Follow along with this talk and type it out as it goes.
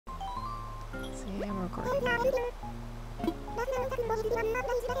See, I'm recording.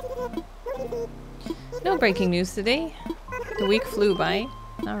 No breaking news today. The week flew by.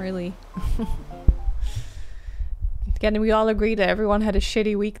 Not really. Again, we all agree that everyone had a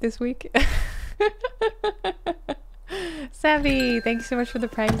shitty week this week. Savvy, thank you so much for the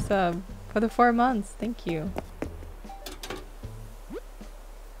Prime sub. For the 4 months, thank you.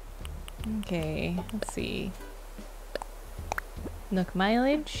 Okay, let's see. Nook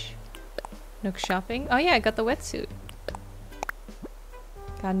mileage. Nook shopping. Oh yeah, I got the wetsuit.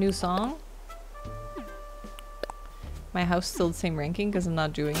 Got a new song. My house still the same ranking because I'm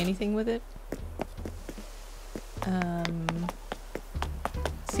not doing anything with it.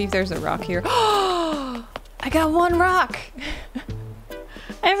 See if there's a rock here. Oh, I got 1 rock!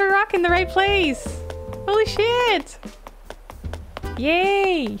 I have a rock in the right place! Holy shit!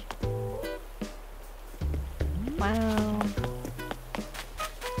 Yay! Wow.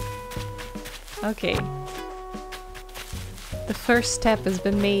 Okay. The first step has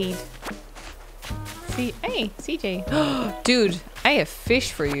been made. See, hey, CJ. Dude, I have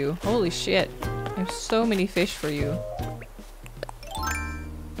fish for you. Holy shit. I have so many fish for you.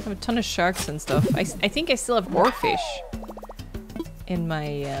 I have a ton of sharks and stuff. I think I still have more fish in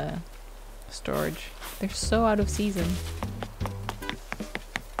my storage. They're so out of season.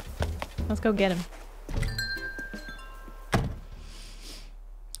 Let's go get them.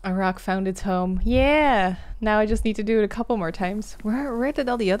 A rock found its home. Yeah! Now I just need to do it a couple more times. Where did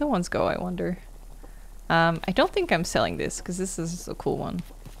all the other ones go, I wonder? I don't think I'm selling this, because this is a cool one.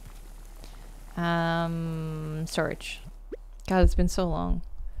 Storage. God, it's been so long.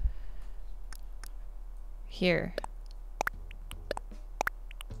 Here.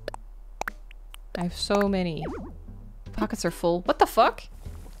 I have so many. Pockets are full. What the fuck?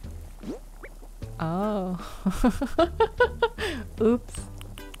 Oh. Oops.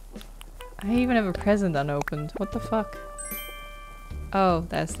 I even have a present unopened. What the fuck? Oh,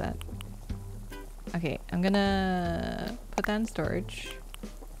 that's that. Okay, I'm gonna put that in storage.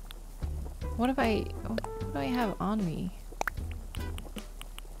 What do I have on me?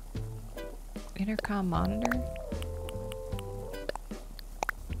 Intercom monitor?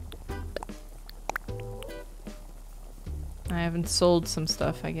 I haven't sold some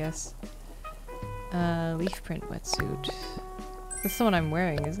stuff, I guess. Leaf print wetsuit. That's the one I'm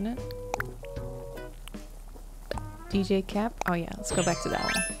wearing, isn't it? DJ cap? Oh yeah, let's go back to that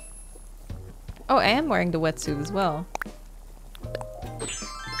one. Oh, I am wearing the wetsuit as well.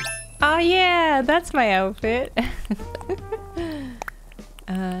 Oh yeah, that's my outfit.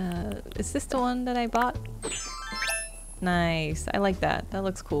 Is this the one that I bought? Nice, I like that. That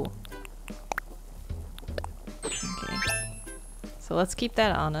looks cool. Okay. So let's keep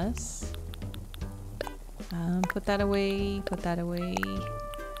that on us. Put that away, put that away.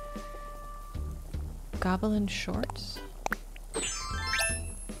 Goblin shorts?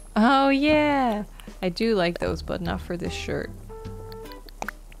 Oh yeah! I do like those, but not for this shirt.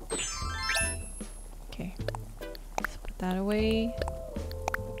 Okay. Let's put that away.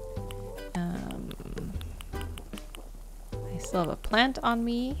 I still have a plant on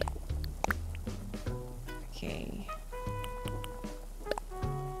me. Okay.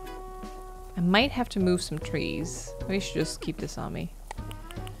 I might have to move some trees. Maybe I should just keep this on me.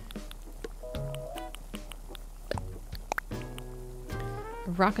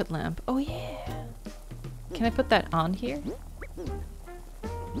 A rocket lamp. Oh yeah! Can I put that on here? I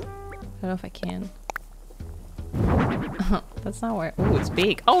don't know if I can. That's not where... Oh, it's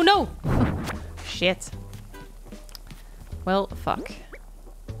big. Oh no! Shit. Well, fuck.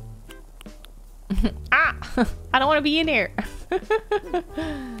 Ah! I don't want to be in here! Okay,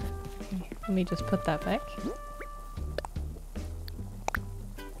 let me just put that back.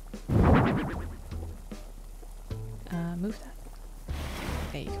 Move that.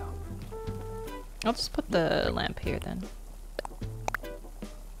 There you go. I'll just put the lamp here then.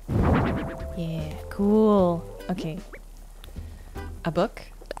 Yeah, cool. Okay. A book.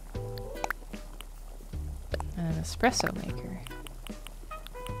 An espresso maker.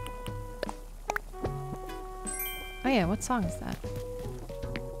 Oh yeah, what song is that?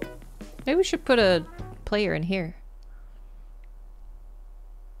 Maybe we should put a player in here.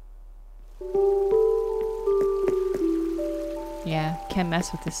 Yeah, can't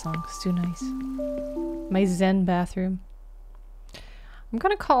mess with this song. It's too nice. My zen bathroom. I'm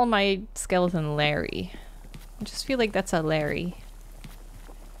gonna call my skeleton Larry. I just feel like that's a Larry.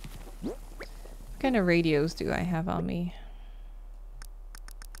 What kind of radios do I have on me?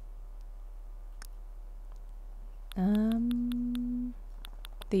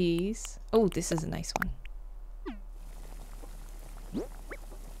 These. Oh, this is a nice one.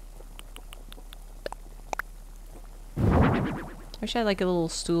 Wish I had like a little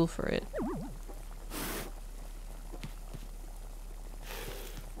stool for it.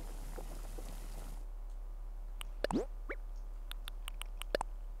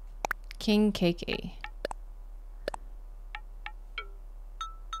 King KK.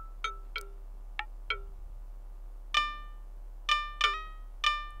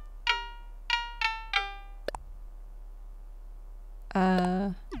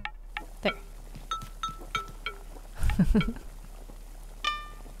 There.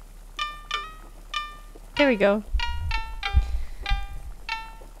 There we go.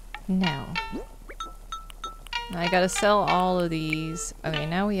 Now. I gotta sell all of these. Okay,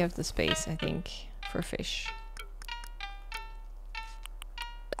 now we have the space, I think, for fish.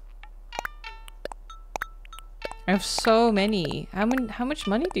 I have so many. How much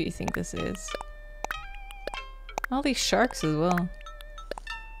money do you think this is? All these sharks as well.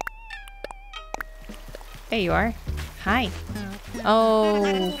 There you are. Hi.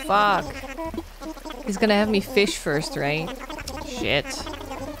 Oh, fuck. He's gonna have me fish first, right? Shit.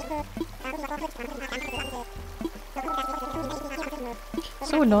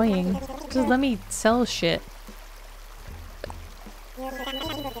 So annoying. Just let me sell shit.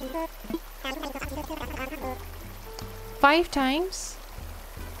 Five times?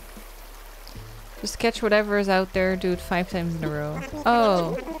 Just catch whatever is out there, do it 5 times in a row.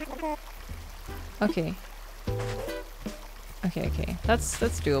 Oh. Okay. Okay. That's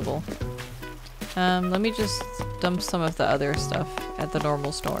doable. Let me just dump some of the other stuff at the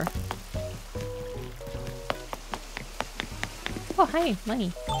normal store. Oh, hi,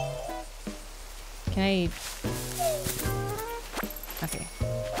 money. Can I... Okay.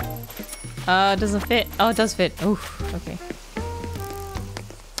 It doesn't fit. Oh, it does fit. Oof, okay.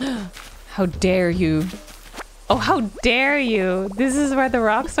 How dare you? Oh, how dare you? This is where the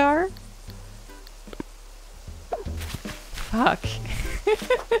rocks are? Fuck.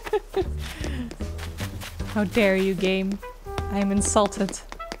 How dare you, game? I am insulted.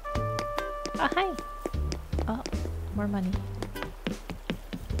 Oh, hi. Oh, more money.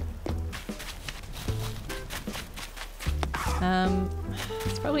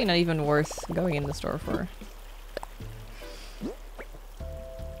 It's probably not even worth going in the store for.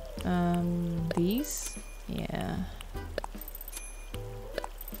 These? Yeah.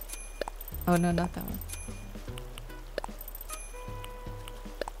 Oh no, not that one.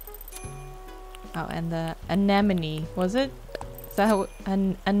 Oh, and the anemone, was it? Is that how...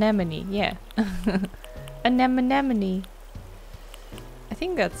 anemone, yeah. Anemone. I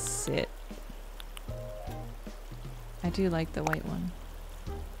think that's it. I do like the white one.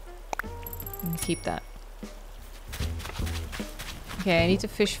 I'm gonna keep that. Okay, I need to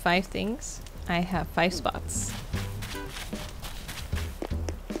fish 5 things. I have 5 spots.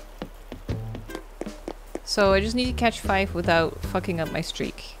 So I just need to catch 5 without fucking up my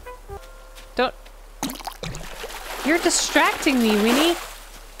streak. Don't... You're distracting me, Winnie!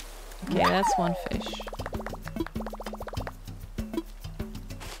 Okay, that's 1 fish.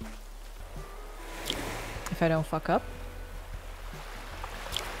 If I don't fuck up.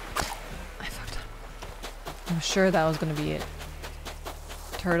 I fucked up. I'm sure that was gonna be it.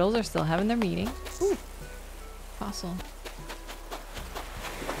 Turtles are still having their meeting. Ooh. Fossil.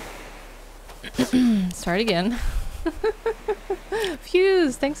 Start again.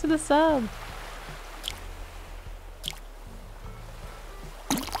 Fuse, thanks for the sub.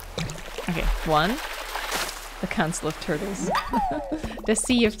 Okay, 1. The Council of Turtles. The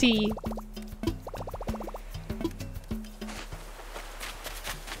Sea of Tea.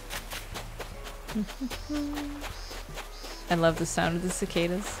 I love the sound of the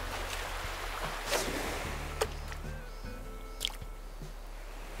cicadas.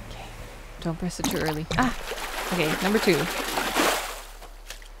 Okay, don't press it too early. Ah! Okay, number 2.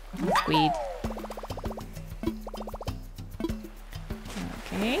 Weed.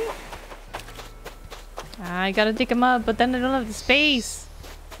 Okay. I gotta dig them up, but then I don't have the space.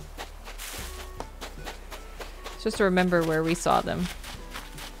 Just to remember where we saw them.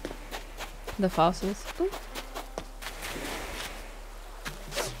 The fossils. Ooh.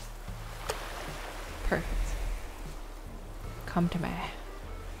 Perfect. Come to me.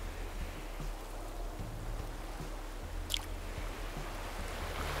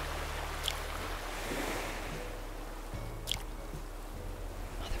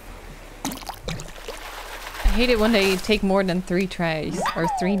 I hate it when they take more than 3 tries or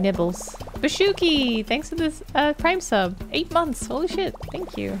 3 nibbles. Bashuki! Thanks for this Prime sub. 8 months. Holy shit.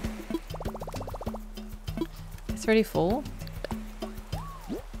 Thank you. It's already full.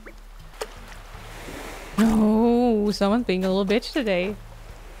 No, someone's being a little bitch today.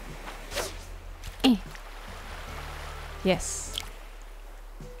 Yes.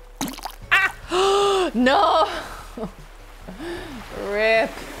 No! Rip.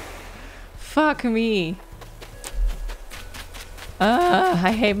 Fuck me.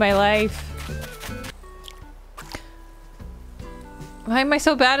 I hate my life. Why am I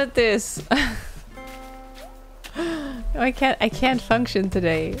so bad at this? I can't function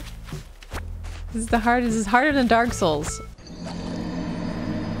today. This is harder than Dark Souls.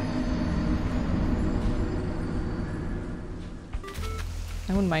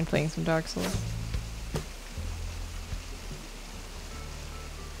 I wouldn't mind playing some Dark Souls.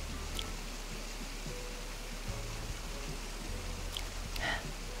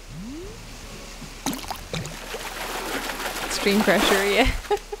 Extreme pressure, yeah.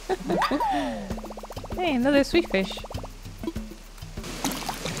 Hey, another sweet fish.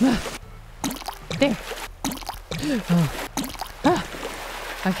 There.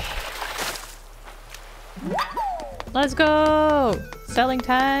 Okay. Let's go! Selling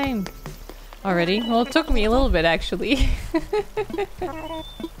time! Already? Well, it took me a little bit, actually.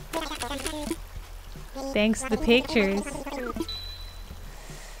 Thanks to the pictures.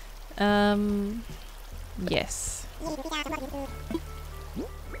 Yes.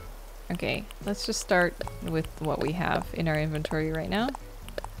 Okay, let's just start with what we have in our inventory right now.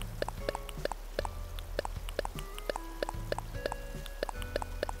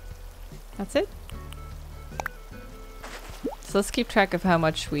 That's it. So let's keep track of how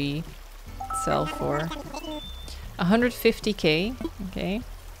much we sell for. 150k. Okay.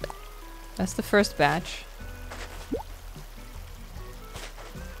 That's the first batch.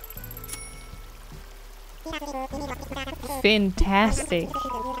 Fantastic.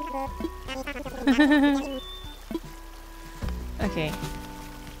 Okay.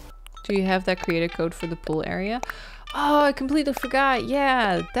 Do you have that creator code for the pool area? Oh, I completely forgot.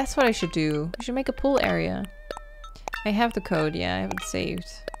 Yeah, that's what I should do. I should make a pool area. I have the code. Yeah, I have it saved.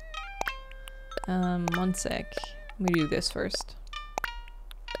 One sec. Let me do this first.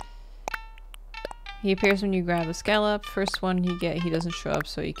 He appears when you grab a scallop. First one you get, he doesn't show up,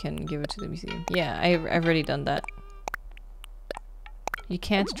 so you can give it to the museum. Yeah, I've already done that. You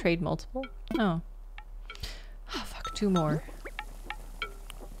can't trade multiple? Oh. Oh, fuck, 2 more.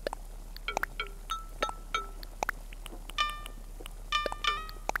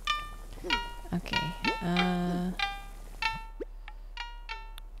 Okay,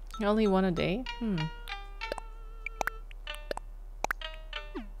 only 1 a day?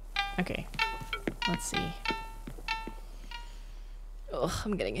 Okay, let's see. Ugh,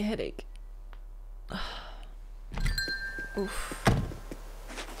 I'm getting a headache. Oof.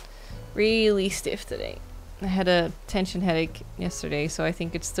 Really stiff today. I had a tension headache yesterday, so I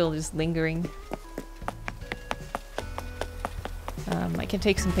think it's still just lingering. I can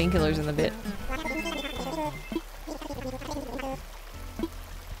take some painkillers in a bit.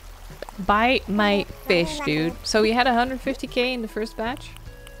 Buy my fish, dude. So we had 150k in the first batch.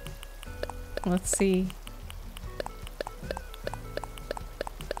 Let's see.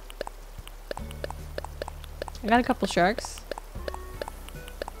 I got a couple sharks.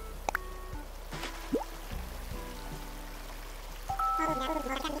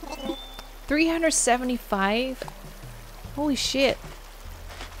 $375? Holy shit.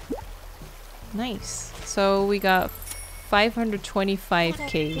 Nice. So we got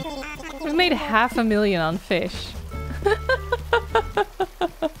 525k. We made 500,000 on fish.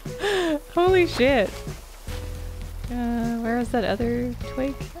 Holy shit. Where is that other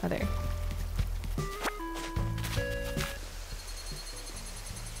twig? Oh, there.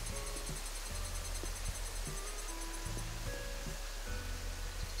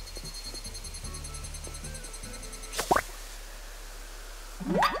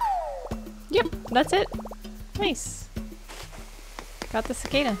 Yep, that's it. Nice. Got the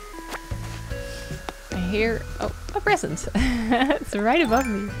cicada. I hear... oh, a present. It's right above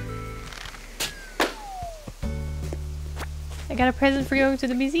me. I got a present for going to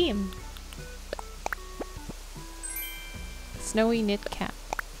the museum. Snowy knit cap.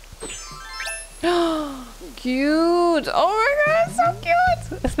 Cute! Oh my god, it's so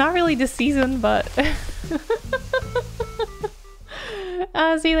cute! It's not really this season, but...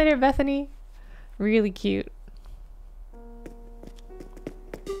 see you later, Bethany. Really cute.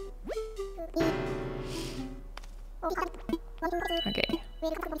 Okay.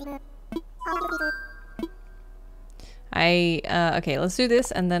 Okay, let's do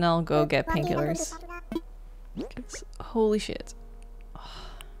this and then I'll go get painkillers. Holy shit.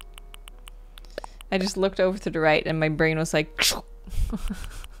 I just looked over to the right and my brain was like,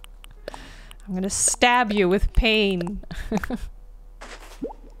 I'm gonna stab you with pain.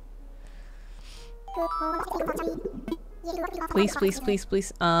 Please, please, please,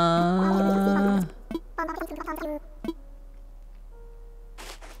 please.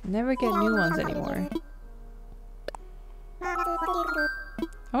 Never get new ones anymore.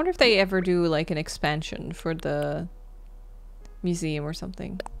 I wonder if they ever do like an expansion for the museum or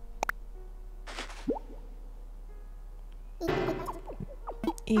something.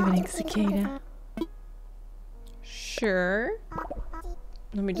 Evening cicada. Sure.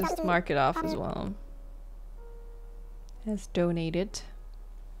 Let me just mark it off as well. As donated.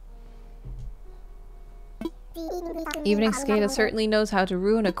 Evening cicada certainly knows how to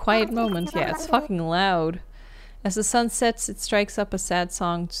ruin a quiet moment. Yeah, it's fucking loud. As the sun sets, it strikes up a sad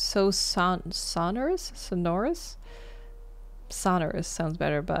song so sonorous? Sonorous? Sonorous sounds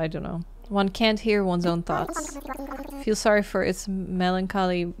better, but I don't know. One can't hear one's own thoughts. Feel sorry for its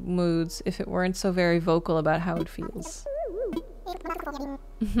melancholy moods if it weren't so very vocal about how it feels.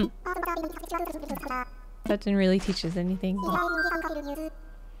 That didn't really teach us anything.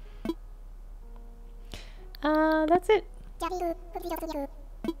 That's it.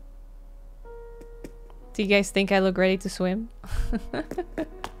 Do you guys think I look ready to swim?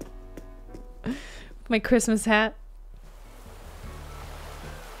 My Christmas hat.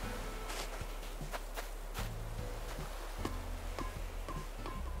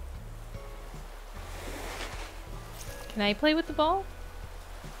 Can I play with the ball?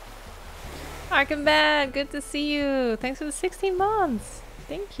 Arkenbad, good to see you. Thanks for the 16 months.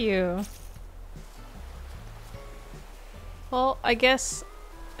 Thank you. Well, I guess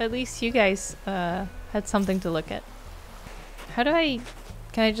at least you guys had something to look at. How do I...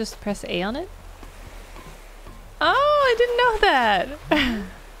 Can I just press A on it? Oh, I didn't know that!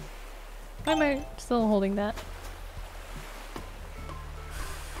 Why am I still holding that?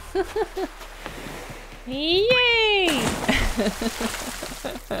 Yay!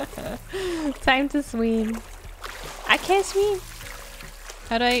 Time to swim. I can't swim.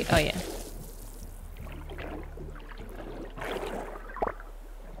 How do I... Oh, yeah.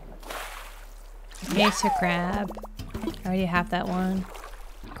 Mr. Crab. I already have that one.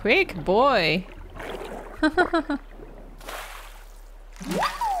 Quick, boy!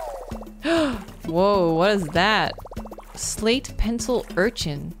 Whoa, what is that? Slate pencil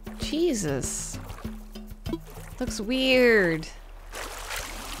urchin. Jesus. Looks weird.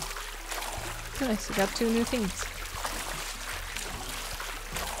 Nice, I got 2 new things.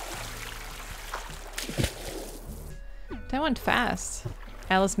 That went fast.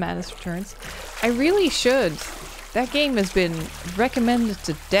 Alice Madness returns. I really should. That game has been recommended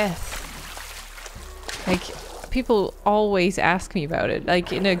to death. Like, people always ask me about it.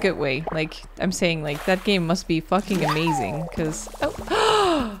 Like, in a good way. Like, I'm saying, like, that game must be fucking amazing. Because...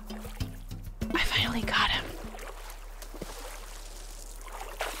 Oh! I finally got him.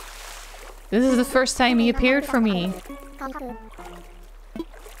 This is the first time he appeared for me.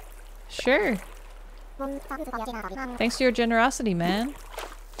 Sure. Thanks to your generosity, man.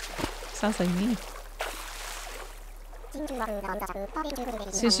 Sounds like me.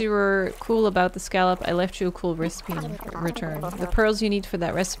 Since you were cool about the scallop, I left you a cool recipe in return. The pearls you need for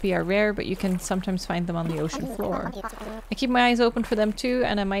that recipe are rare, but you can sometimes find them on the ocean floor. I keep my eyes open for them too,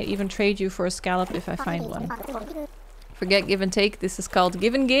 and I might even trade you for a scallop if I find one. Forget give and take, this is called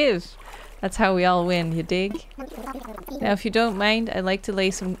give and give. That's how we all win, you dig? Now if you don't mind, I'd like to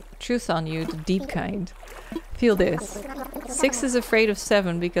lay some truth on you, the deep kind. Feel this. 6 is afraid of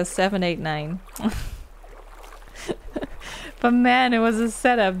 7 because 7 ate 9. But man, it was a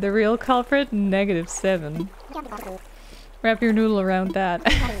setup. The real culprit? -7. Wrap your noodle around that.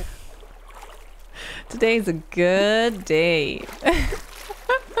 Today's a good day. Oh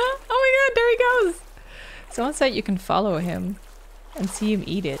my god, there he goes! Someone said you can follow him and see him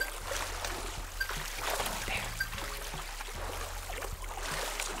eat it. There.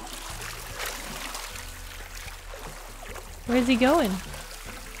 Where's he going?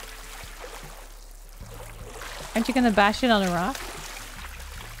 Aren't you gonna bash it on a rock?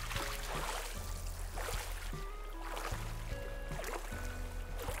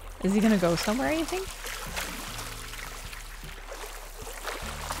 Is he gonna go somewhere, you think?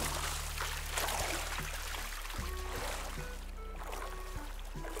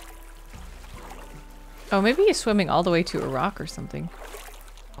 Oh, maybe he's swimming all the way to a rock or something.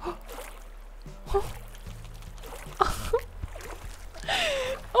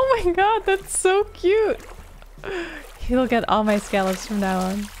 Oh my god, that's so cute! He'll get all my scallops from now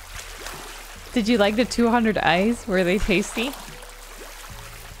on. Did you like the 200 eyes? Were they tasty?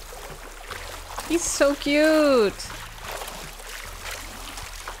 He's so cute!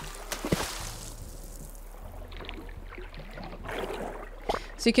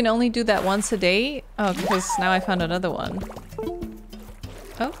 So you can only do that once a day? Oh, because now I found another one.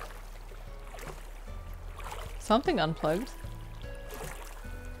 Oh. Something unplugged.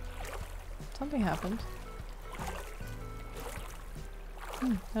 Something happened.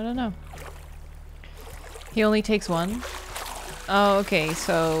 I don't know. He only takes one? Oh, okay,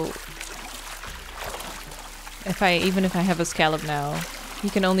 so... even if I have a scallop now, he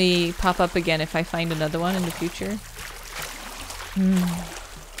can only pop up again if I find another one in the future.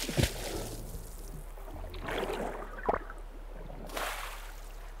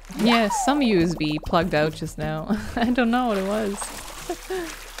 Yeah, some USB plugged out just now. I don't know what it was.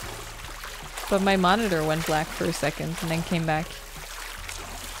 But my monitor went black for a second and then came back.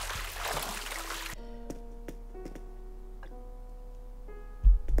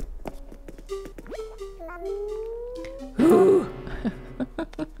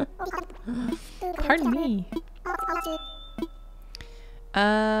 Pardon me.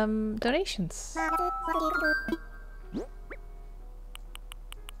 Donations.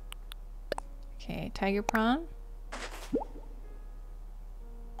 Okay, tiger prawn.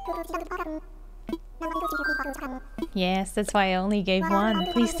 Yes, that's why I only gave one.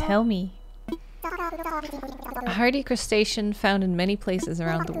 Please tell me. A hardy crustacean found in many places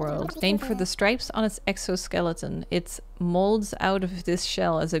around the world. Named for the stripes on its exoskeleton, it molds out of this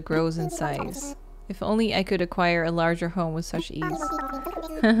shell as it grows in size. If only I could acquire a larger home with such ease.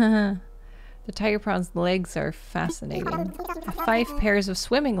 The tiger prawn's legs are fascinating. 5 pairs of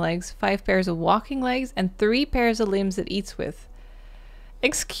swimming legs, 5 pairs of walking legs, and 3 pairs of limbs it eats with.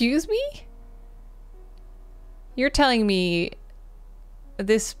 Excuse me? You're telling me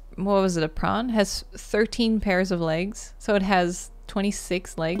this, what was it, a prawn? Has 13 pairs of legs, so it has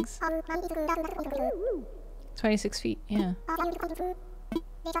 26 legs? 26 feet, yeah.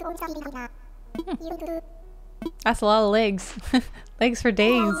 That's a lot of legs. Legs for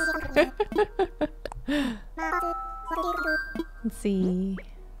days. Let's see.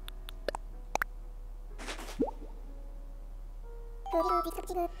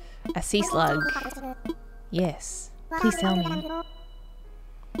 A sea slug. Yes. Please tell me.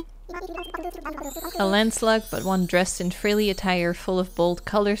 A land slug, but one dressed in frilly attire full of bold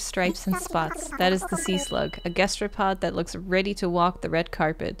colors, stripes, and spots. That is the sea slug, a gastropod that looks ready to walk the red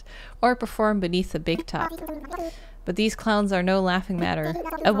carpet or perform beneath a big top. But these clowns are no laughing matter.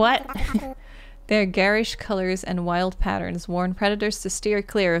 A what? Their garish colors and wild patterns warn predators to steer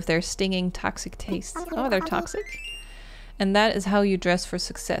clear of their stinging, toxic taste. Oh, they're toxic? And that is how you dress for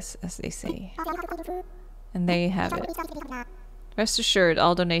success, as they say. And there you have it. Rest assured,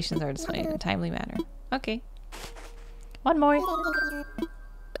 all donations are displayed in a timely manner. Okay. One more.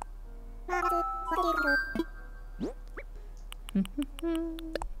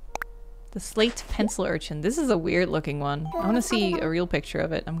 The slate pencil urchin. This is a weird looking one. I want to see a real picture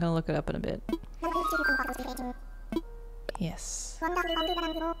of it. I'm going to look it up in a bit. Yes.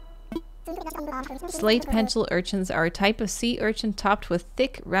 Slate pencil urchins are a type of sea urchin topped with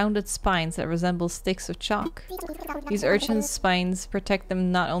thick, rounded spines that resemble sticks of chalk. These urchins' spines protect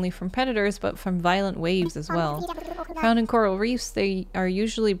them not only from predators, but from violent waves as well. Found in coral reefs, they are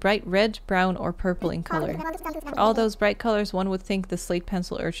usually bright red, brown, or purple in color. For all those bright colors, one would think the slate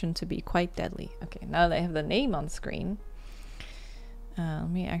pencil urchin to be quite deadly. Okay, now that I have the name on screen, let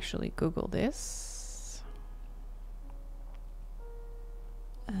me actually Google this.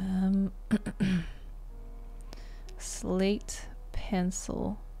 Slate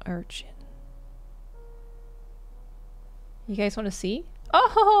pencil urchin. You guys want to see?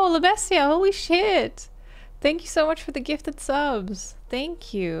 Oh, Labestia, holy shit! Thank you so much for the gifted subs.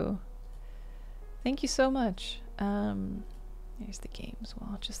 Thank you. Thank you so much. Here's the game as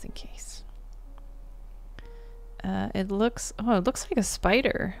well, just in case. It looks like a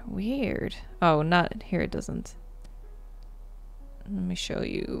spider. Weird. Oh, not here, it doesn't. Let me show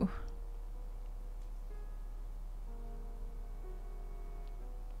you.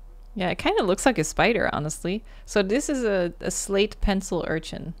 Yeah, it kind of looks like a spider, honestly. So this is a slate pencil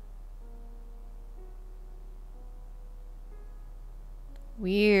urchin.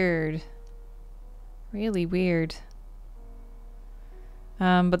 Weird. Really weird.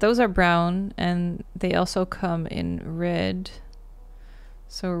 But those are brown, and they also come in red.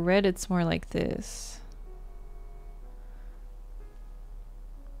 So red, it's more like this.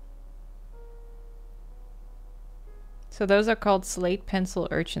 So those are called slate pencil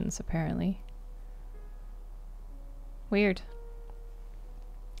urchins, apparently. Weird.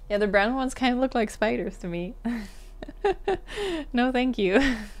 Yeah, the brown ones kind of look like spiders to me. No, thank you.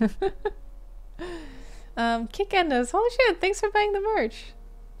 Kickendos, holy shit, thanks for buying the merch.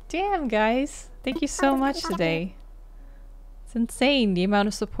 Damn, guys. Thank you so much today. It's insane, the amount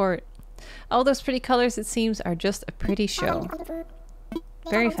of support. All those pretty colors, it seems, are just a pretty show.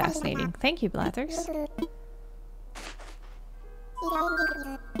 Very fascinating. Thank you, Blathers.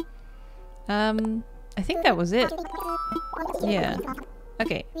 I think that was it. Yeah.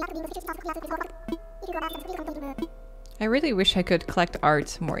 Okay. I really wish I could collect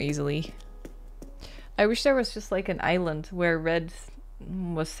art more easily. I wish there was just like an island where red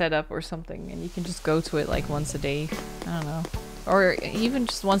was set up or something and you can just go to it like once a day. I don't know. Or even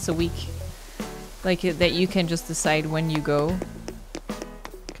just once a week. Like that you can just decide when you go.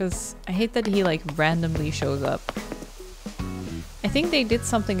 Because I hate that he like randomly shows up. I think they did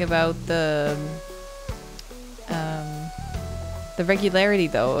something about the regularity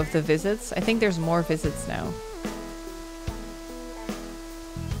though of the visits. I think there's more visits now.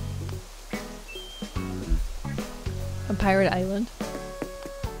 A pirate island.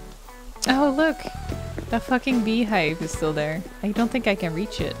 Oh look! The fucking beehive is still there. I don't think I can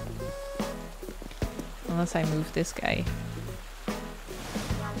reach it. Unless I move this guy.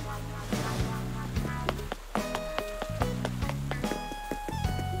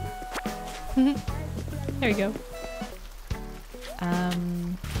 There we go.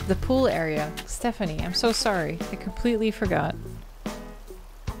 The pool area. Stephanie, I'm so sorry. I completely forgot.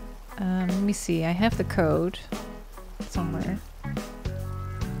 Let me see. I have the code somewhere.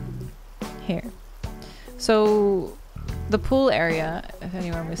 Here. So, the pool area, if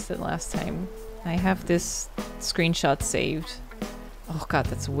anyone missed it last time, I have this screenshot saved. Oh god,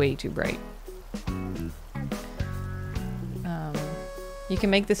 that's way too bright. You can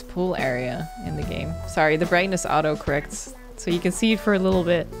make this pool area in the game. Sorry, the brightness auto-corrects, so you can see it for a little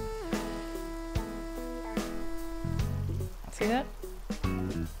bit. See that?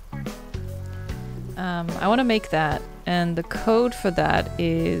 I want to make that, and the code for that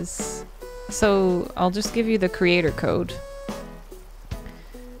is... So, I'll just give you the creator code.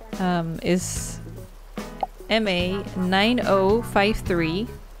 Is MA9053.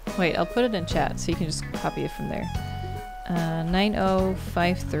 Wait, I'll put it in chat so you can just copy it from there.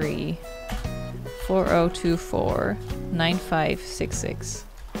 9053 4024 9566.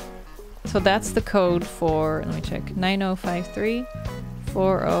 So that's the code for, let me check, 9053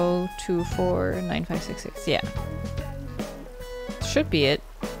 4024 9566. Yeah. Should be it.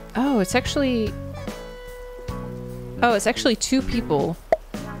 Oh, it's actually... Oh, it's actually 2 people.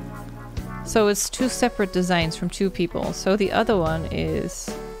 So it's 2 separate designs from 2 people. So the other one is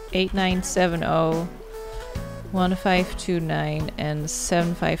 8970 1529 and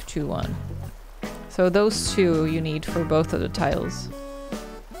 7521. So those 2 you need for both of the tiles.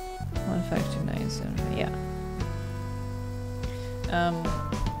 1529, 75, yeah.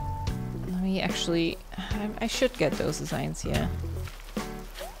 Let me actually... I should get those designs, yeah.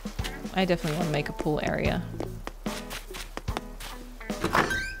 I definitely want to make a pool area.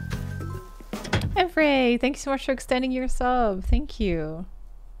 Evray, thank you so much for extending your sub. Thank you.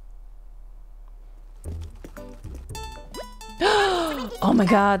 Oh my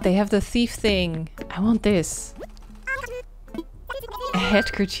god, they have the thief thing. I want this. A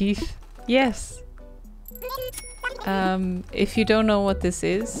headkerchief. Yes. If you don't know what this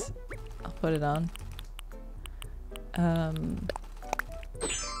is, I'll put it on.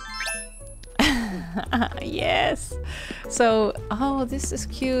 Yes. So, oh, this is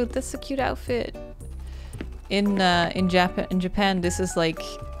cute. That's a cute outfit. In Japan, this is like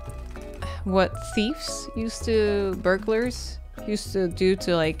what thieves used to, burglars used to do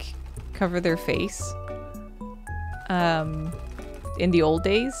to like cover their face. In the old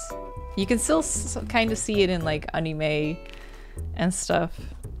days, you can still kind of see it in like anime and stuff.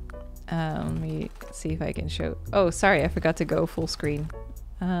 Let me see if I can show. Oh, sorry, I forgot to go full screen.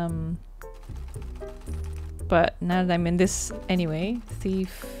 But now that I'm in this anyway,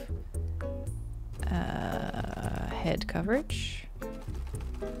 thief head coverage.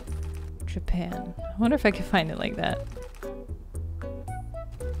 Japan. I wonder if I can find it like that.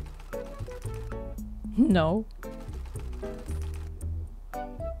 No.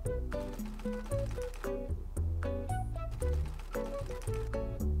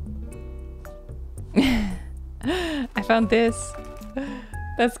 I found this.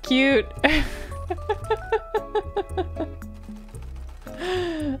 That's cute.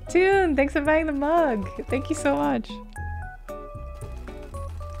 Toon, thanks for buying the mug. Thank you so much.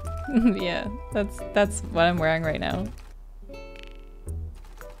 Yeah, that's what I'm wearing right now.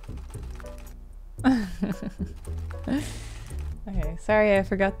 Okay, sorry I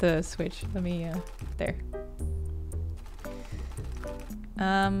forgot the switch. Let me there.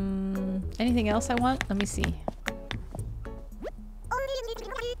 Anything else I want? Let me see.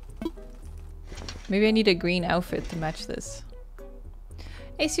 Maybe I need a green outfit to match this.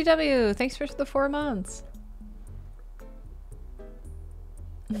 ACW, thanks for the 4 months.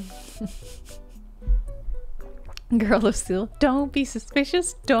 Girl of Steel, don't be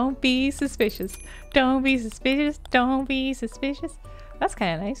suspicious, don't be suspicious, don't be suspicious, don't be suspicious. That's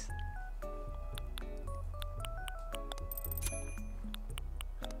kind of nice.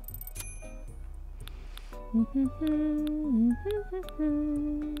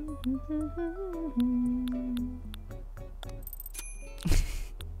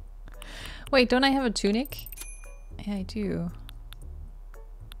 Wait, don't I have a tunic? Yeah, I do.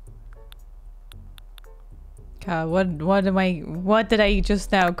 God, what did I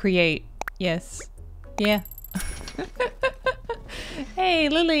just now create? Yes. Yeah. Hey,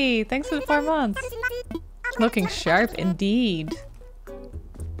 Lily, thanks for the 4 months. Looking sharp indeed.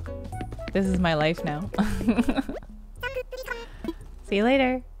 This is my life now. See you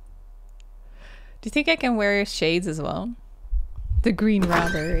later. Do you think I can wear shades as well? The green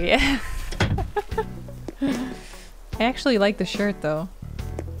robber, yeah. I actually like the shirt though.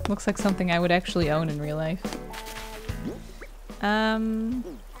 Looks like something I would actually own in real life.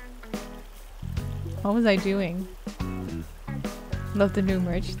 What was I doing? Love the new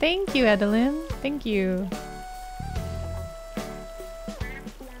merch. Thank you, Adeline. Thank you.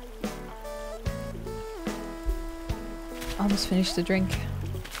 Almost finished the drink.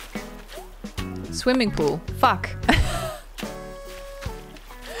 Swimming pool. Fuck.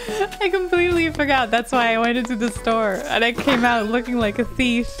 I completely forgot. That's why I went into the store and I came out looking like a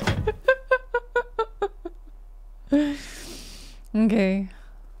thief. Okay.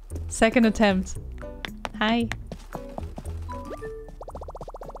 Second attempt. Hi.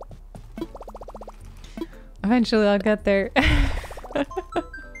 Eventually I'll get there. I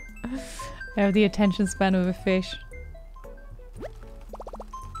have the attention span of a fish.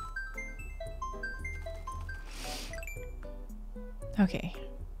 Okay.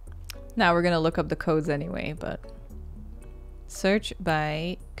 Now we're gonna look up the codes anyway, but search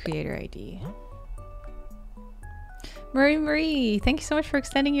by creator ID. Marie, thank you so much for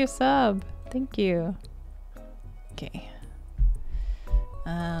extending your sub. Thank you. Okay.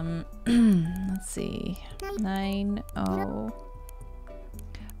 Let's see. 90.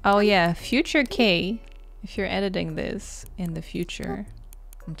 Oh yeah, future K. If you're editing this in the future,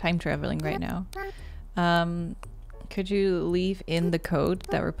 I'm time traveling right now. Could you leave in the code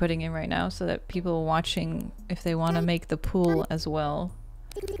that we're putting in right now so that people watching, if they want to make the pool as well,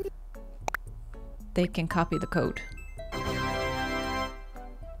 they can copy the code.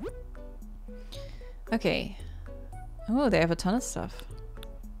 Okay. Oh, they have a ton of stuff.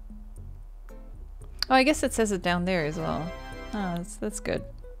 Oh, I guess it says it down there as well. Oh, that's good.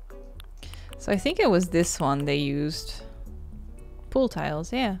 So I think it was this one they used. Pool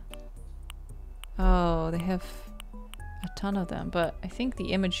tiles, yeah. Oh, they have a ton of them, but I think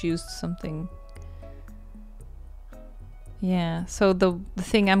the image used something. Yeah, so the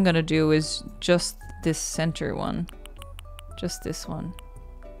thing I'm gonna do is just this center one. Just this one.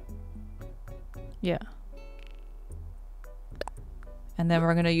 Yeah. And then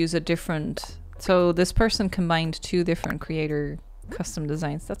we're gonna use a different... So this person combined 2 different creator custom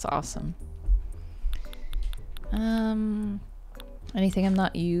designs. That's awesome. Anything I'm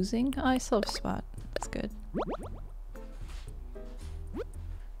not using? Oh, I still have spot. That's good.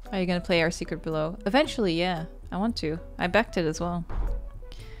 Are you gonna play Our Secret Below? Eventually, yeah. I want to. I backed it as well.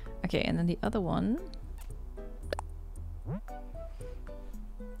 Okay, and then the other one.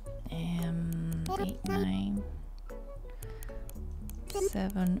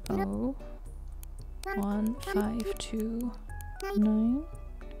 89701529.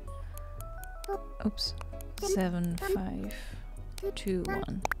 Oops.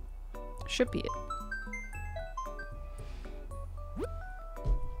 7521. Should be it.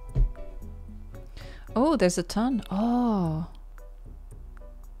 Oh, there's a ton. Oh.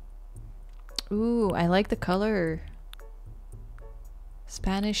 Ooh, I like the color.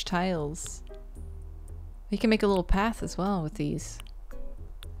 Spanish tiles. You can make a little path as well with these.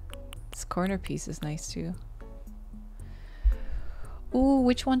 This corner piece is nice too. Ooh,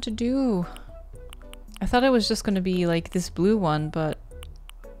 which one to do? I thought it was just gonna be like this blue one, but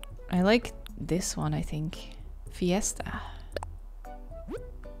I like this one, I think. Fiesta.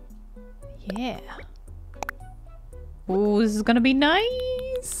 Yeah. Ooh, this is gonna be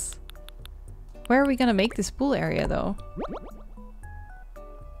nice! Where are we gonna make this pool area though?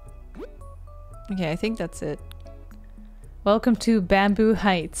 Okay, I think that's it. Welcome to Bamboo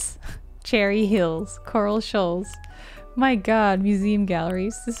Heights, Cherry Hills, Coral Shoals. My god, museum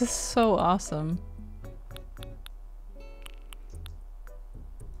galleries. This is so awesome.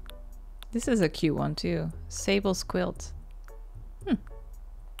 This is a cute one too. Sable's quilt.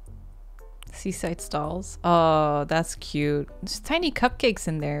 Seaside stalls. Oh, that's cute. There's tiny cupcakes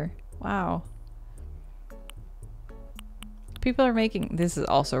in there. Wow. People are making... This is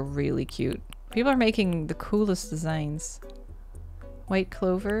also really cute. People are making the coolest designs. White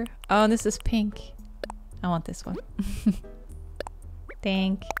clover. Oh, and this is pink. I want this one.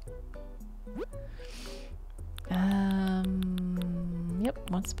 Thank. Yep,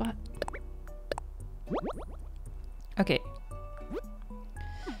 one spot. Okay.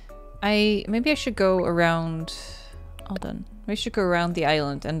 Maybe I should go around... Hold on. Maybe I should go around the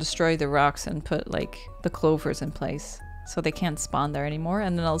island and destroy the rocks and put, like, the clovers in place. So they can't spawn there anymore,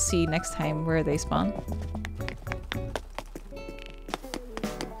 and then I'll see next time where they spawn.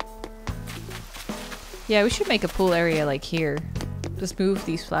 Yeah, we should make a pool area like here. Just move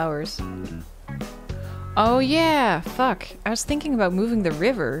these flowers. Oh yeah, fuck. I was thinking about moving the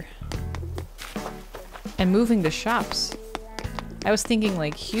river. And moving the shops. I was thinking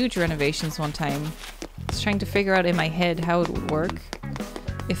like huge renovations one time. I was trying to figure out in my head how it would work.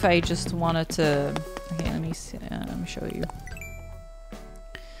 If I just wanted to... Okay, let me see, let me show you.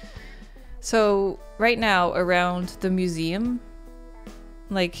 So right now around the museum,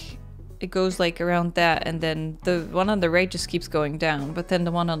 like it goes like around that, and then the one on the right just keeps going down, but then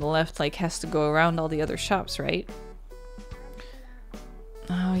the one on the left like has to go around all the other shops, right?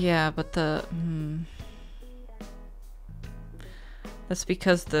 Oh yeah, but the that's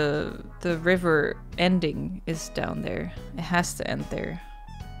because the river ending is down there. It has to end there.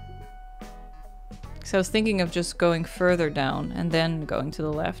 So I was thinking of just going further down and then going to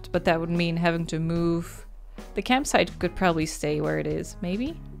the left, but that would mean having to move. The campsite could probably stay where it is,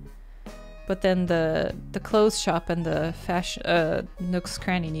 maybe? But then the clothes shop and the fashion Nook's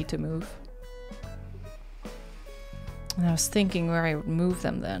Cranny need to move. And I was thinking where I would move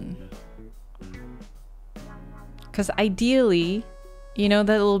them then. Because ideally, you know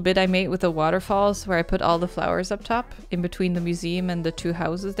that little bit I made with the waterfalls where I put all the flowers up top in between the museum and the two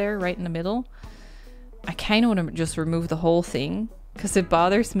houses there right in the middle? I kind of want to just remove the whole thing because it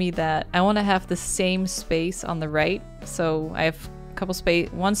bothers me that I want to have the same space on the right. So I have a couple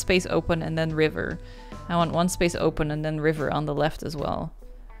one space open and then river. I want one space open and then river on the left as well.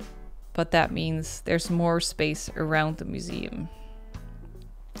 But that means there's more space around the museum.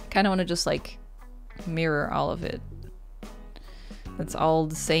 I kind of want to just like mirror all of it. It's all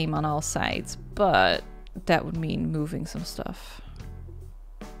the same on all sides, but that would mean moving some stuff.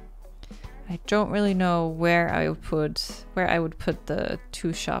 I don't really know where I would put the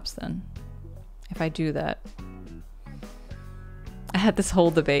two shops then, if I do that. I had this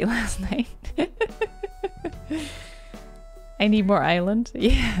whole debate last night. I need more island.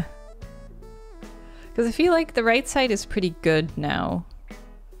 Yeah. Because I feel like the right side is pretty good now.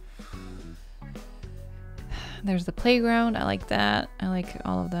 There's the playground. I like that. I like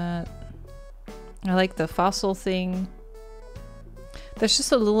all of that. I like the fossil thing. There's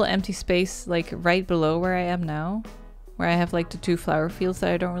just a little empty space like right below where I am now, where I have like the two flower fields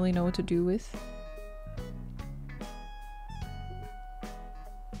that I don't really know what to do with.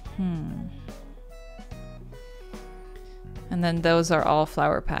 And then those are all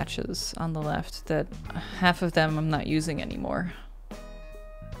flower patches on the left that half of them I'm not using anymore.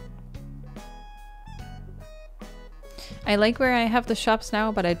 I like where I have the shops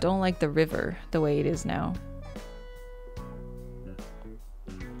now, but I don't like the river the way it is now.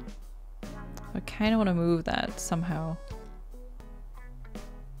 I kind of want to move that somehow.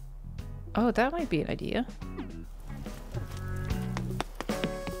 Oh, that might be an idea.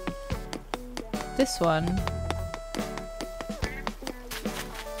 This one.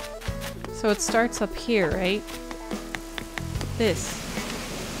 So it starts up here, right? This.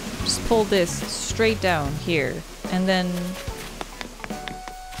 Just pull this straight down here. And then...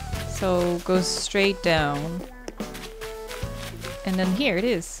 So goes straight down. And then here it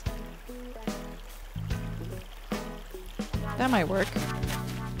is. That might work.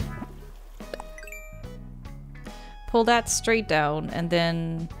 Pull that straight down and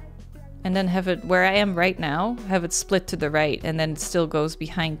then have it where I am right now, have it split to the right, and then it still goes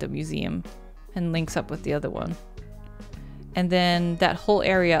behind the museum and links up with the other one. And then that whole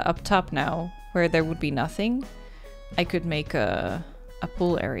area up top now, where there would be nothing, I could make a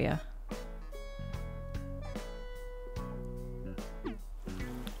pool area.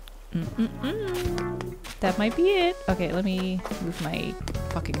 That might be it. Okay, let me move my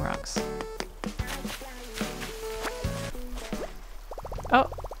fucking rocks. Oh,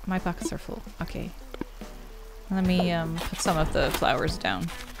 my pockets are full. Okay. Let me put some of the flowers down.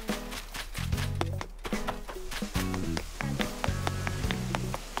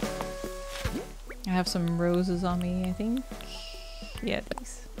 I have some roses on me, I think. Yeah,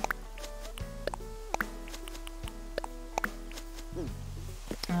 these.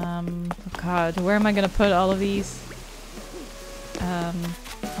 Oh god, where am I gonna put all of these?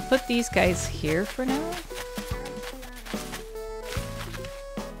 I'll put these guys here for now.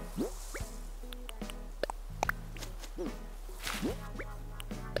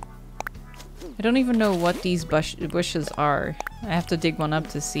 I don't even know what these bushes are. I have to dig one up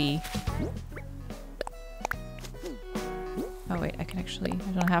to see. Oh wait, I can actually...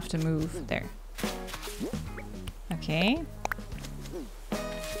 I don't have to move. There. Okay.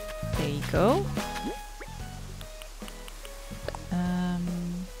 There you go.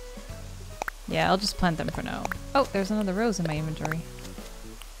 Yeah, I'll just plant them for now. Oh, there's another rose in my inventory.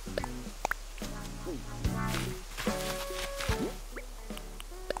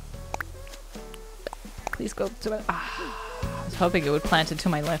 Please go to my... I was hoping it would plant it to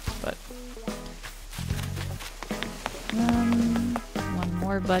my left, but... one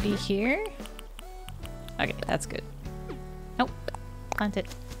more buddy here. Okay, that's good. Nope. Plant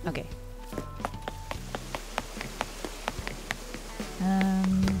it. Okay.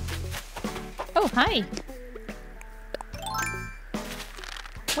 Oh, hi!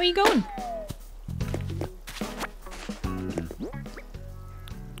 Where are you going?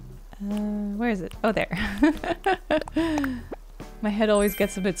 Where is it? Oh, there. My head always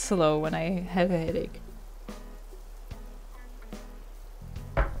gets a bit slow when I have a headache.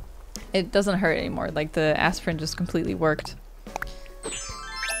 It doesn't hurt anymore, like the aspirin just completely worked.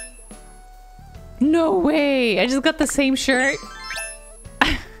 No way! I just got the same shirt!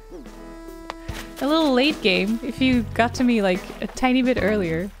 A little late game, if you got to me like a tiny bit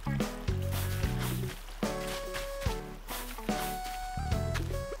earlier.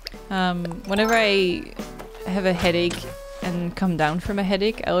 Whenever I have a headache and come down from a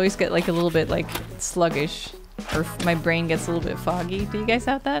headache, I always get like a little bit like sluggish. Or my brain gets a little bit foggy. Do you guys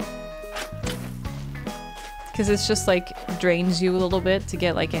have that? Because it's just like drains you a little bit to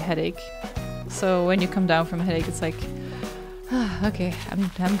get like a headache. So when you come down from a headache, it's like, okay,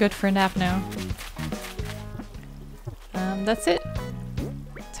 I'm good for a nap now. That's it.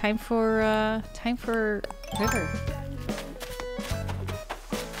 Time for river.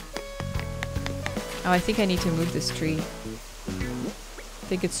 Oh, I think I need to move this tree. I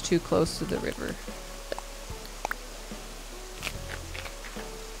think it's too close to the river.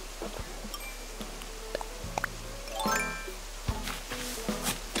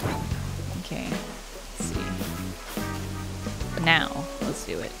 Okay, let's see. Now, let's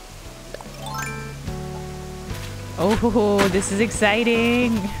do it. Oh, this is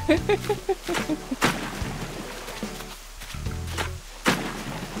exciting!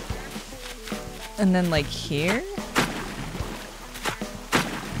 And then like here?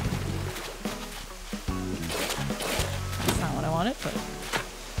 That's not what I wanted, but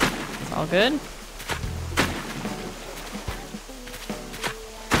it's all good.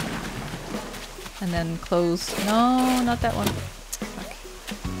 And then close. No, not that one. Fuck.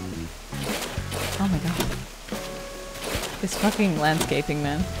 Oh my god. This fucking landscaping,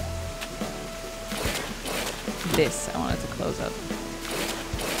 man. This I wanted to close up.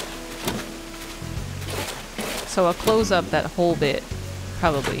 So I'll close up that whole bit,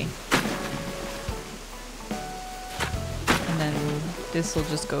 probably. And then this will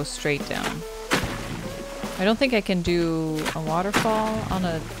just go straight down. I don't think I can do a waterfall on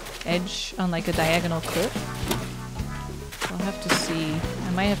a edge, on like a diagonal cliff. I'll have to see.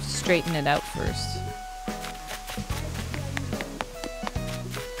 I might have to straighten it out first.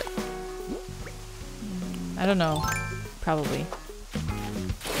 I don't know. Probably.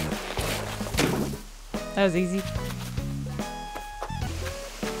 That was easy.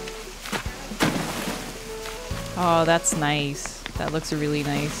 Oh, that's nice. That looks really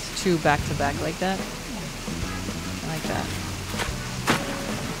nice. Two back to back like that. I like that.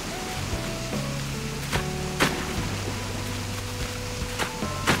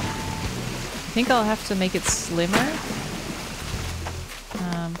 I think I'll have to make it slimmer.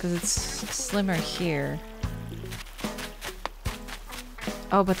 Because it's slimmer here.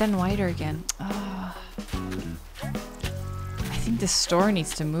 Oh, but then wider again. Oh. I think this store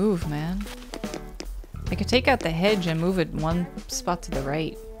needs to move, man. I could take out the hedge and move it one spot to the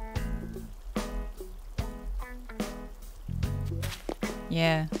right.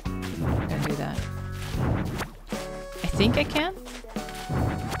 Yeah, I'm gonna do that. I think I can?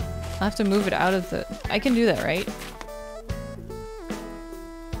 I'll have to move it out of the... I can do that, right?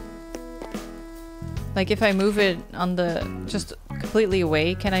 Like if I move it on the... just completely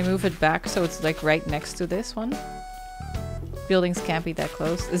away, can I move it back so it's like right next to this one? Buildings can't be that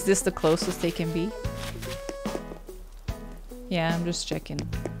close. Is this the closest they can be? Yeah, I'm just checking.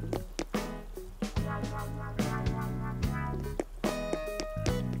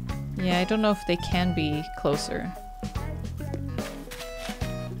 Yeah, I don't know if they can be closer.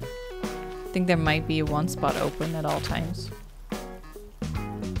 I think there might be one spot open at all times.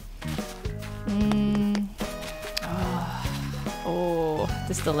 Oh,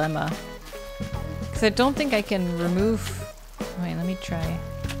 this dilemma. Because I don't think I can remove... Wait, let me try. I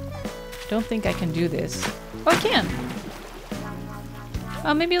don't think I can do this. Oh, I can!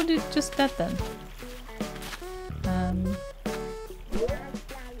 Oh, maybe I'll do just that then.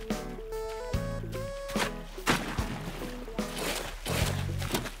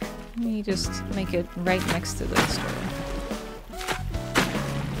 Let me just make it right next to this door.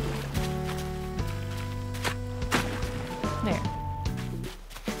 There.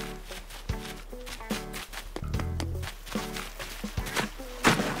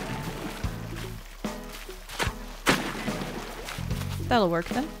 That'll work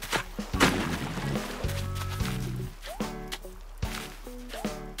then.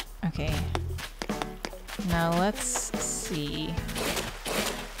 Okay. Now let's see.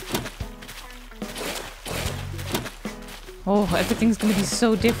 Oh, everything's gonna be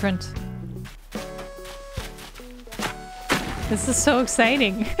so different. This is so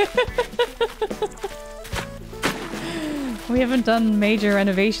exciting. We haven't done major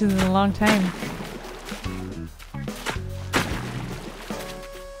renovations in a long time.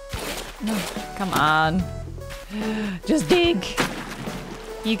 No, come on. Just dig.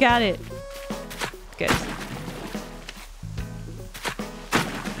 You got it. Good.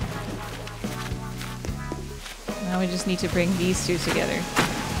 Now we just need to bring these two together.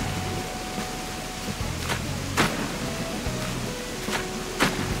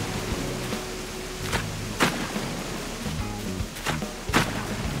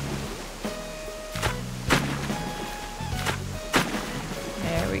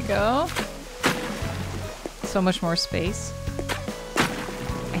 There we go. So much more space.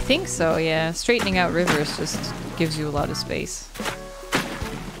 I think so, yeah. Straightening out rivers just gives you a lot of space.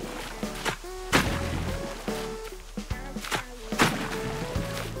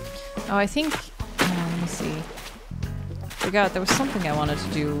 Oh, I think... let me see. I forgot, there was something I wanted to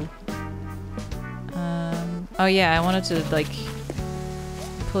do. Oh yeah, I wanted to, like,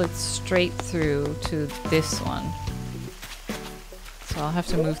 pull it straight through to this one. So I'll have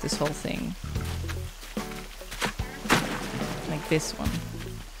to move this whole thing. Like this one.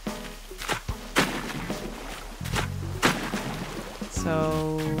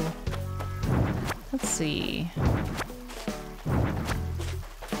 So... let's see...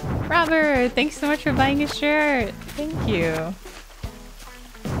 Robert, thanks so much for buying a shirt. Thank you.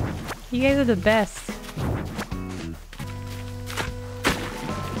 You guys are the best.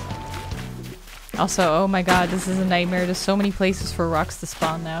 Also, oh my god, this is a nightmare. There's so many places for rocks to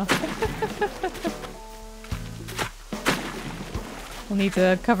spawn now. We'll need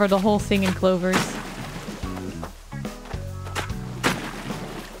to cover the whole thing in clovers.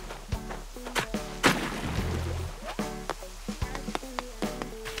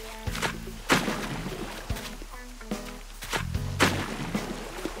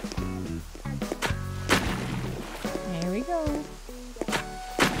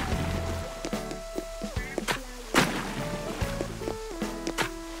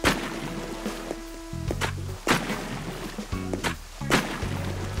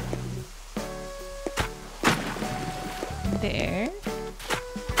 There.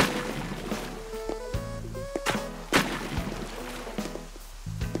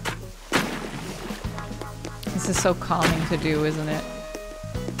 This is so calming to do, isn't it?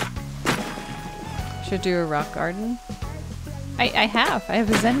 Should do a rock garden. I have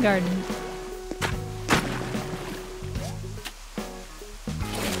a Zen garden.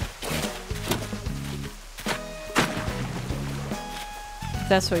 If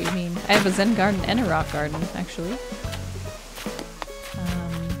that's what you mean. I have a Zen garden and a rock garden, actually.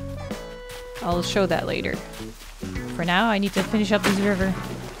 I'll show that later. For now, I need to finish up this river.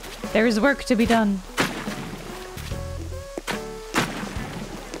 There is work to be done.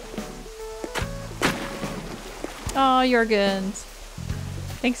 Oh, Jurgens.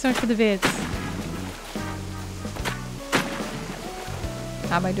 Thanks so much for the bits.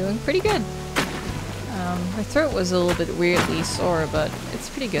 How am I doing? Pretty good. My throat was a little bit weirdly sore, but it's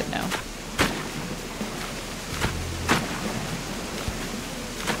pretty good now.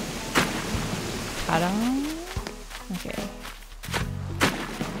 Ta-da! Okay.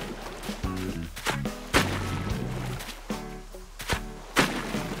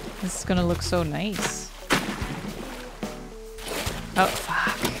 This is gonna look so nice. Oh,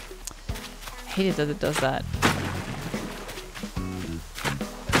 fuck. I hate it that it does that.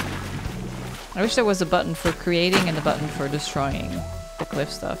 I wish there was a button for creating and a button for destroying the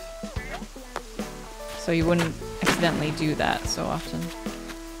cliff stuff. So you wouldn't accidentally do that so often.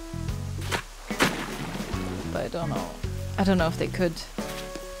 But I don't know. I don't know if they could.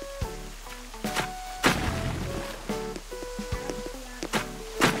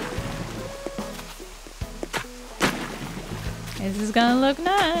 This is gonna look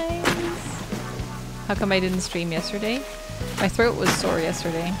nice. How come I didn't stream yesterday? My throat was sore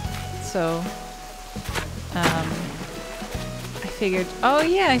yesterday, so I figured. Oh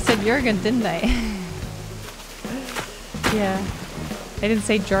yeah, I said Jurgen, didn't I? Yeah, I didn't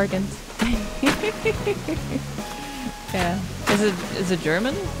say jargon. Yeah, is it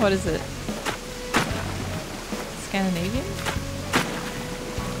German? What is it? Scandinavian?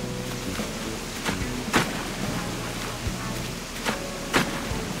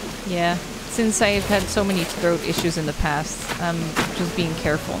 Yeah, since I've had so many throat issues in the past, I'm just being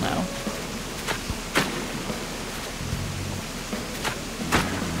careful now.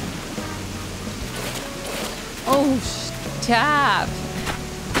 Oh, stop!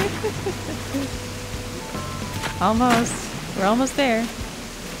 Almost. We're almost there.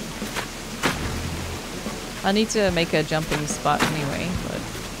 I'll need to make a jumping spot anyway, but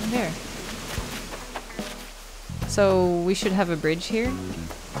I'm there. So we should have a bridge here.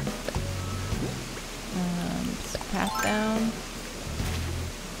 Path down.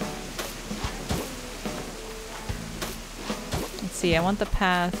 Let's see, I want the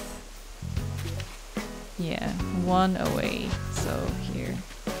path. Yeah, one away. So here.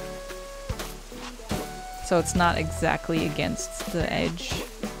 So it's not exactly against the edge.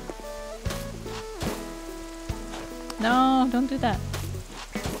 No, don't do that.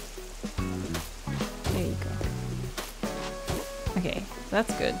 There you go. Okay,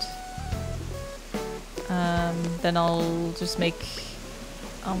 that's good. Then I'll just make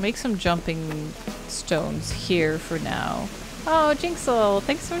some jumping stones here for now. Oh, Jinxel,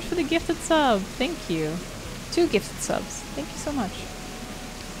 thanks so much for the gifted sub. Thank you. 2 gifted subs. Thank you so much.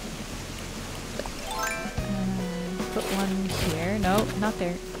 Put one here. No, not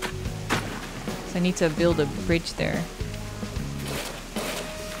there. So I need to build a bridge there.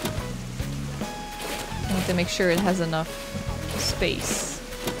 I need to make sure it has enough space.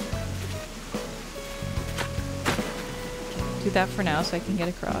 Do that for now so I can get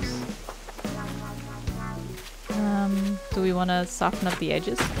across. Do we want to soften up the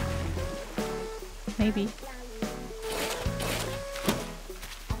edges? Maybe.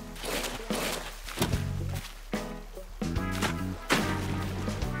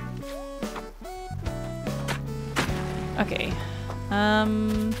 Okay.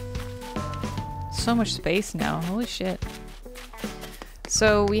 So much space now. Holy shit.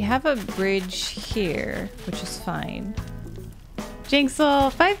 So we have a bridge here, which is fine.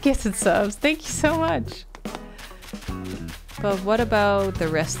 Jinxel, 5 gifted subs. Thank you so much. But what about the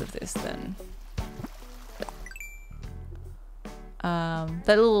rest of this then?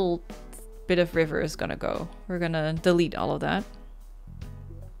 That little bit of river is gonna go. We're gonna delete all of that.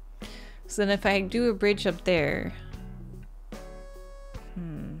 So then if I do a bridge up there...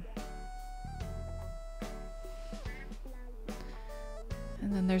 And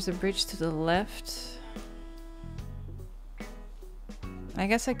then there's a bridge to the left. I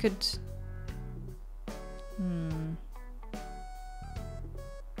guess I could...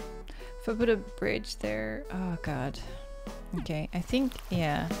 If I put a bridge there... Oh god. Okay, I think...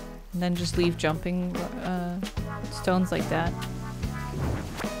 Yeah. And then just leave jumping stones like that.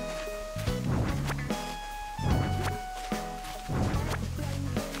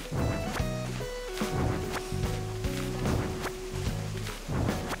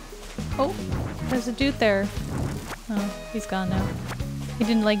 Oh! There's a dude there. Oh, he's gone now. He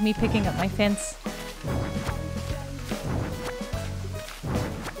didn't like me picking up my fence.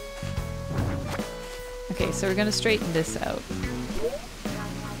 Okay, so we're gonna straighten this out.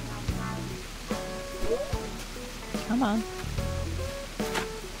 Come on.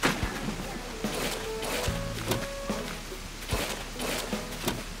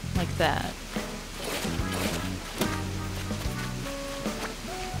 Like that.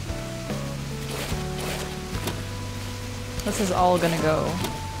 This is all gonna go.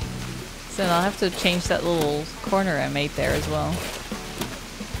 So I'll have to change that little corner I made there as well.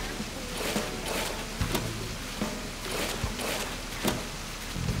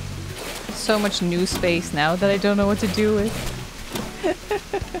 So much new space now that I don't know what to do with.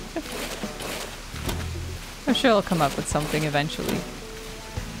 I'm sure I'll come up with something eventually.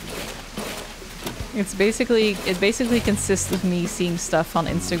 It basically consists of me seeing stuff on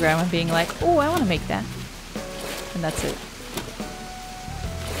Instagram and being like, oh, I want to make that. And that's it.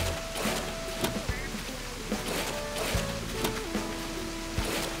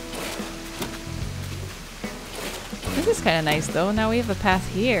 is kind of nice though. Now we have a path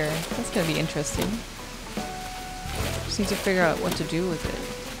here. That's going to be interesting. Just need to figure out what to do with it.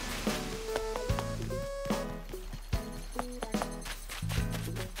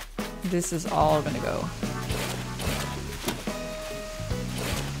 This is all going to go.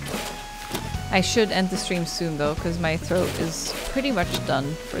 I should end the stream soon though, because my throat is pretty much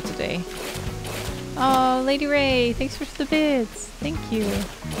done for today. Oh, Lady Ray, thanks for the bits. Thank you.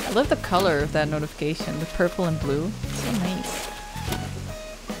 I love the color of that notification, the purple and blue. It's so nice.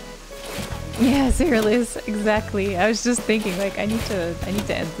 Yeah, Cyrillus, exactly. I was just thinking, like, I need to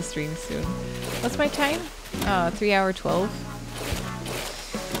end the stream soon. What's my time? 3 hour 12.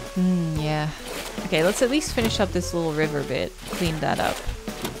 Yeah. Okay, let's at least finish up this little river bit, clean that up.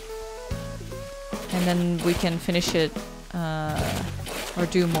 And then we can finish it, or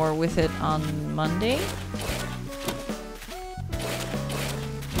do more with it on Monday.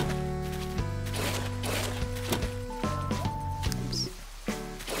 Oops.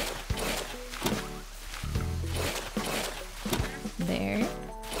 There.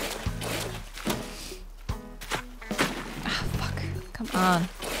 Ah, fuck. Come on.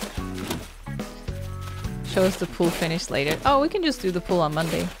 Show us the pool finish later. Oh, we can just do the pool on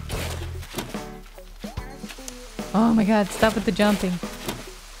Monday. Oh my god, stop with the jumping.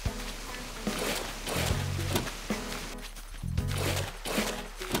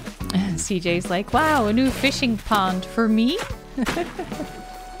 CJ's like, wow, a new fishing pond for me?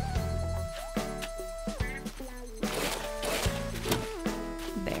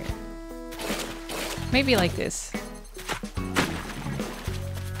 There. Maybe like this.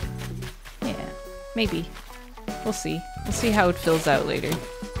 Yeah, maybe. We'll see. We'll see how it fills out later.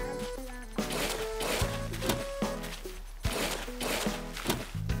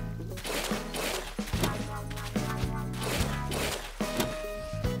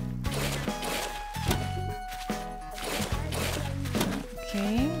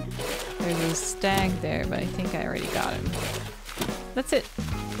 Stag there, but I think I already got him. That's it.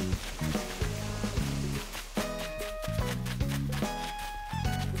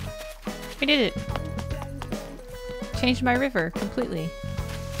 We did it. Changed my river completely.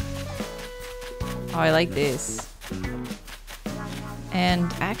 Oh, I like this.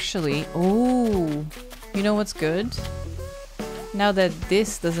 And actually, oh, you know what's good? Now that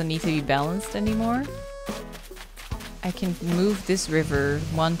this doesn't need to be balanced anymore, I can move this river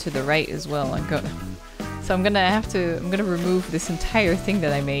one to the right as well and go. So I'm gonna remove this entire thing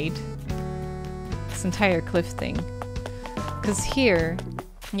that I made. This entire cliff thing. Cause here,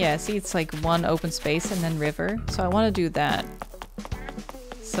 yeah, see it's like one open space and then river. So I wanna do that.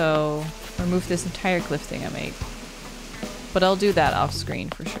 So remove this entire cliff thing I made. But I'll do that off screen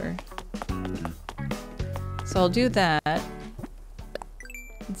for sure. So I'll do that.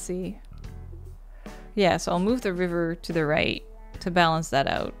 Let's see. Yeah, so I'll move the river to the right to balance that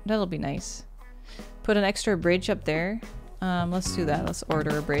out. That'll be nice. Put an extra bridge up there. Let's do that. Let's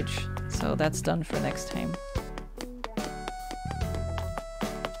order a bridge. So that's done for next time.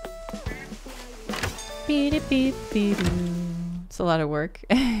 It's a lot of work.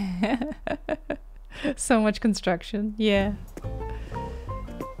 So much construction. Yeah.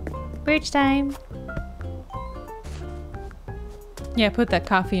 Bridge time. Yeah, put that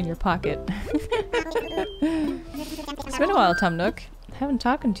coffee in your pocket. It's been a while, Tom Nook. I haven't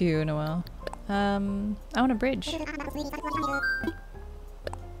talked to you in a while. I want a bridge.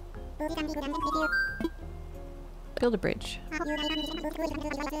 Build a bridge.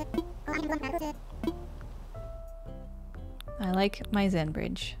 I like my Zen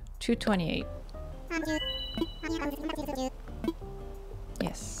bridge. 228.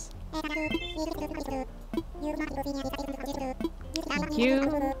 Yes. Thank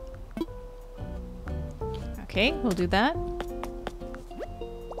you. Okay, we'll do that.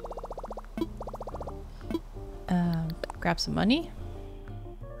 Grab some money.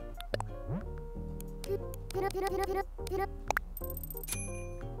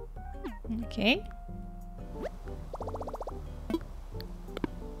 Okay.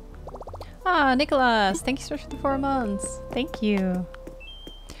 Ah, Nicholas! Thank you so much for the 4 months. Thank you.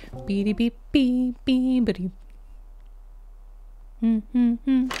 Beep beep beep beep beep.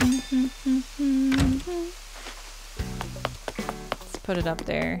 Let's put it up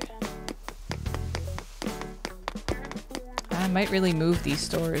there. I might really move these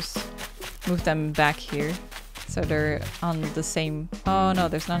stores. Move them back here. So they're on the same... Oh no,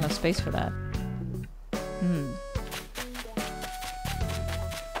 there's not enough space for that.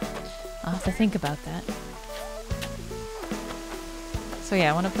 I'll have to think about that. So yeah,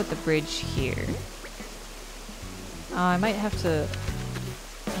 I want to put the bridge here. I might have to...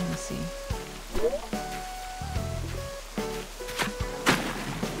 Let me see.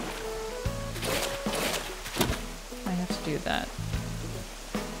 that.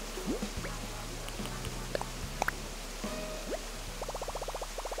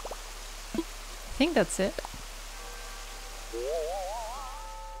 I think that's it.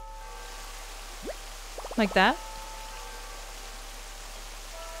 Like that.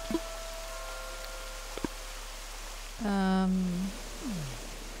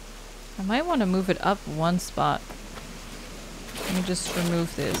 I might want to move it up one spot. Let me just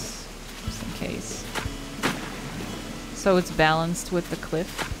remove this, just in case. So it's balanced with the cliff.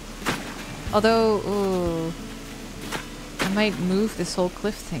 Although, ooh, I might move this whole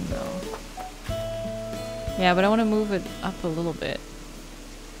cliff thing though. Yeah, but I want to move it up a little bit.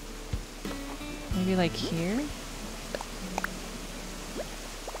 Maybe like here?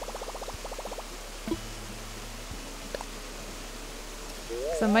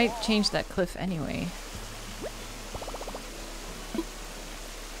 Because I might change that cliff anyway.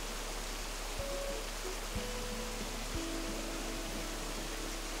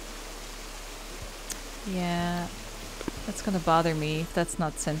 Yeah, that's gonna bother me if that's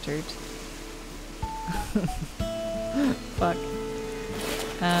not centered. Fuck.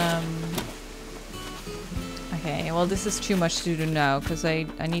 Okay, well this is too much to do now, because I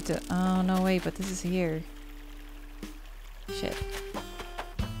need to... Oh, no, wait, but this is here. Shit.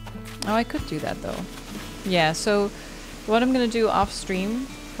 Oh, I could do that, though. Yeah, so what I'm gonna do off-stream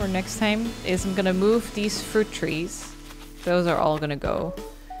for next time is I'm gonna move these fruit trees. Those are all gonna go.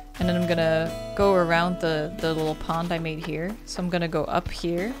 And then I'm gonna go around the little pond I made here. So I'm gonna go up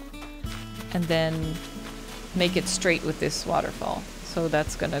here, and then make it straight with this waterfall. So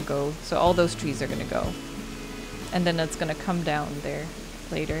that's gonna go... So all those trees are gonna go. And then it's gonna come down there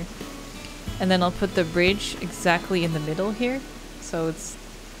later. And then I'll put the bridge exactly in the middle here, so it's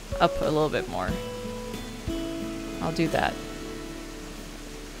up a little bit more. I'll do that.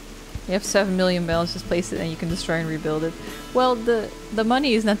 You have 7 million bells, just place it and you can destroy and rebuild it. Well, the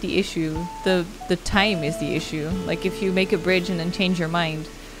money is not the issue. The time is the issue. Like if you make a bridge and then change your mind,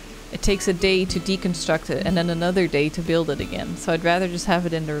 it takes a day to deconstruct it and then another day to build it again. So I'd rather just have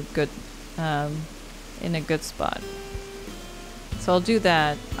it in a good spot. So I'll do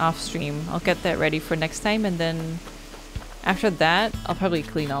that off stream. I'll get that ready for next time, and then after that I'll probably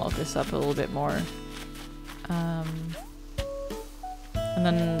clean all of this up a little bit more. And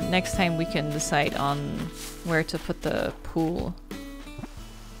then next time we can decide on where to put the pool.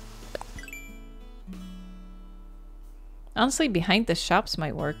 Honestly, behind the shops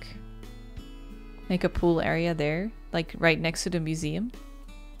might work. Make a pool area there, like right next to the museum.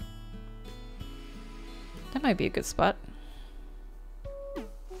 That might be a good spot.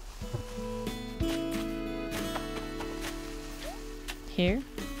 Here?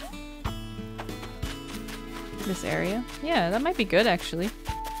 This area? Yeah, that might be good actually.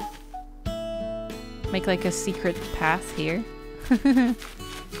 Make like a secret path here.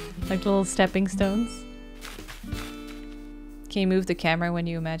 Like little stepping stones. Can you move the camera when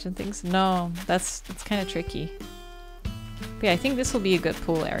you imagine things? No, that's kind of tricky. But yeah, I think this will be a good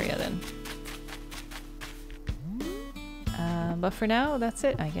pool area then. But for now, that's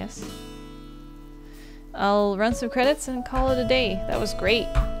it, I guess. I'll run some credits and call it a day. That was great.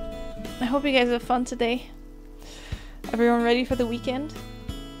 I hope you guys have fun today. Everyone ready for the weekend?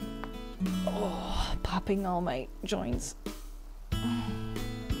 Oh, popping all my joints.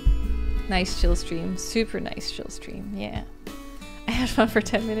 Nice chill stream. Super nice chill stream. Yeah. I had fun for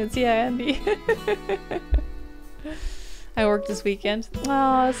 10 minutes. Yeah, Andy. I worked this weekend.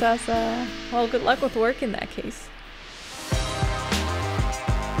 Oh, Sasa. Well, good luck with work in that case.